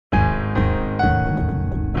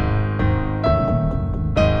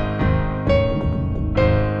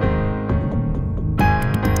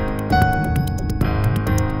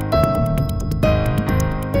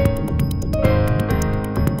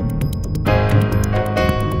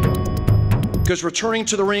because returning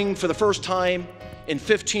to the ring for the first time in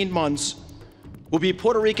 15 months will be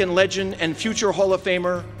Puerto Rican legend and future Hall of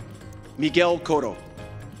Famer Miguel Cotto.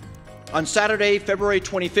 On Saturday, February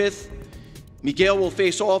 25th, Miguel will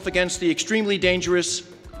face off against the extremely dangerous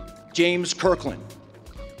James Kirkland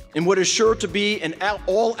in what is sure to be an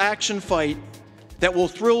all-action fight that will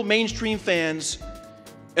thrill mainstream fans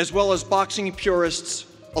as well as boxing purists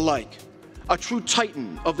alike. A true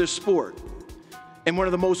titan of this sport and one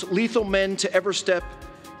of the most lethal men to ever step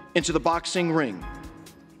into the boxing ring.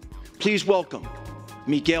 Please welcome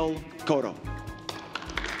Miguel Cotto.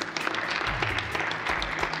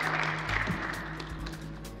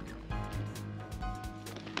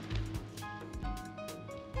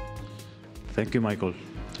 Thank you, Michael.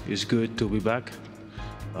 It's good to be back.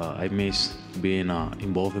 I missed being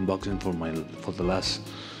involved in boxing for the last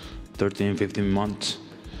 13, 15 months.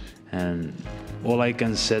 And all I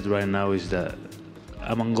can say right now is that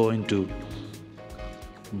I'm going to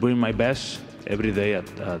bring my best every day at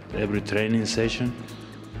every training session,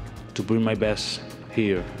 to bring my best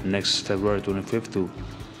here next February 25th to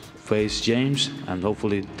face James and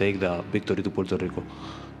hopefully take the victory to Puerto Rico.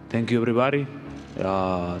 Thank you, everybody.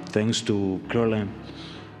 Thanks to Kirkland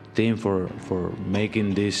team for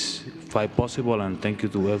making this fight possible, and thank you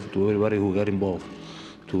to everybody who got involved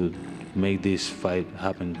to make this fight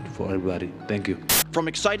happen for everybody. Thank you. From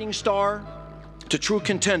exciting star to true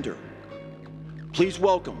contender, please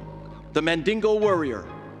welcome the Mandingo Warrior,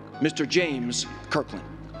 Mr. James Kirkland.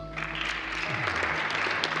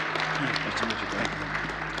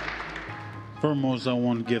 Foremost, I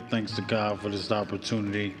want to give thanks to God for this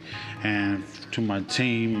opportunity, and to my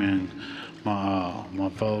team and my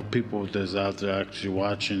fellow people that's out there actually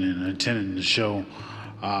watching and attending the show.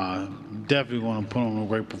 Definitely want to put on a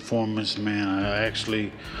great performance, man. I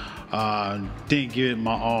actually didn't give it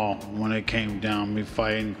my all when it came down me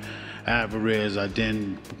fighting Alvarez. I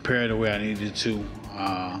didn't prepare the way I needed to.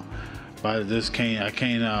 But I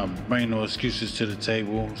can't bring no excuses to the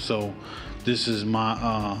table. So this is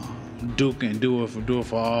my Duke and do it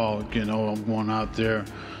for all. You know, I'm going out there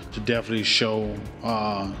to definitely show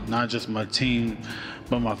not just my team,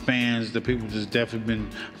 but my fans, the people that's definitely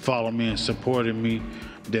been following me and supporting me,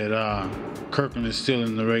 that Kirkland is still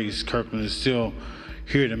in the race. Kirkland is still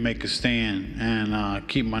here to make a stand and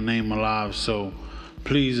keep my name alive. So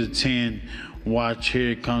please attend, watch.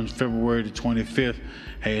 Here it comes February the 25th.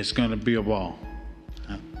 Hey, it's going to be a ball.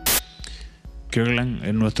 Kirkland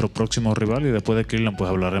es nuestro próximo rival, y después de Kirkland pues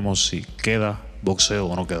hablaremos si queda boxeo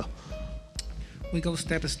o no queda. We go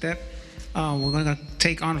step by step. We're going to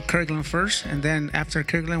take on Kirkland first, and then after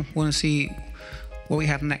Kirkland, we're going to see what we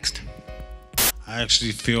have next. I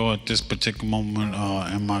actually feel at this particular moment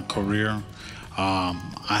in my career, I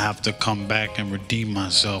have to come back and redeem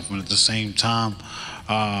myself. And at the same time,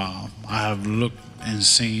 I have looked and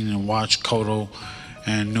seen and watched Cotto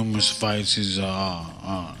in numerous fights. He's an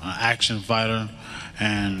action fighter,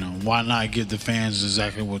 and why not give the fans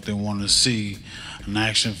exactly what they want to see? An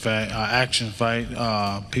action fight,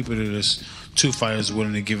 people that is two fighters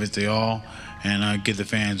willing to give it their all and give the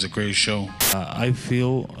fans a great show. I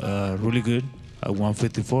feel really good at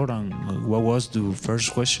 154. And what was the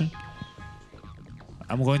first question?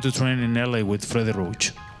 I'm going to train in LA with Freddie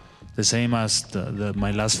Roach, the same as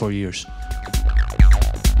my last 4 years.